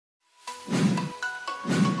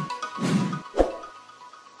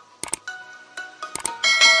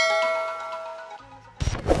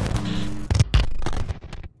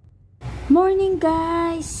Morning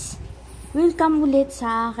guys! Welcome ulit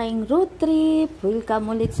sa aking road trip.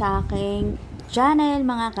 Welcome ulit sa aking channel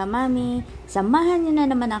mga kamami. Samahan niyo na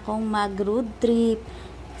naman akong mag road trip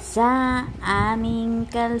sa aming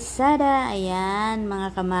kalsada. Ayan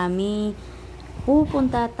mga kamami.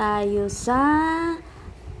 Pupunta tayo sa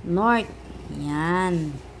North.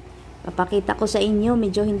 Ayan. Papakita ko sa inyo,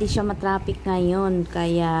 medyo hindi siya matraffic ngayon.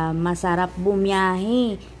 Kaya masarap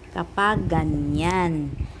bumiyahe kapag ganyan.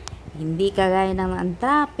 Hindi kagaya ng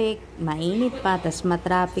traffic, mainit pa, tas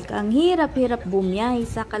matraffic. Ang hirap-hirap bumiyahe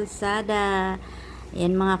sa kalsada.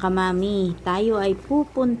 Ayan mga kamami, tayo ay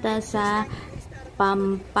pupunta sa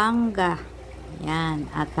Pampanga. Ayan,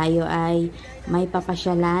 at tayo ay may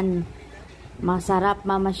papasyalan. Masarap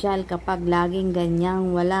mamasyal kapag laging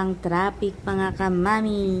ganyang walang traffic mga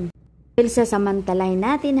kamami. Sasamantalahin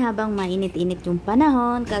natin habang mainit-init yung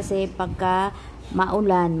panahon kasi pagka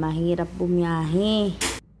maulan, mahirap bumiyahe.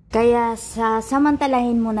 Kaya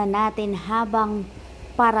samantalahin muna natin habang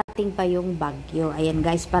parating pa yung bagyo. Ayan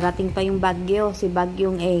guys, parating pa yung bagyo, si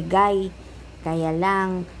bagyong Egay. Kaya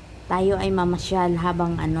lang tayo ay mamasyal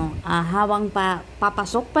habang habang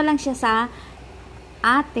papasok pa lang siya sa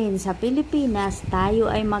atin sa Pilipinas,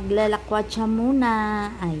 tayo ay maglalakwat siya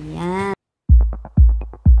muna. Ayan.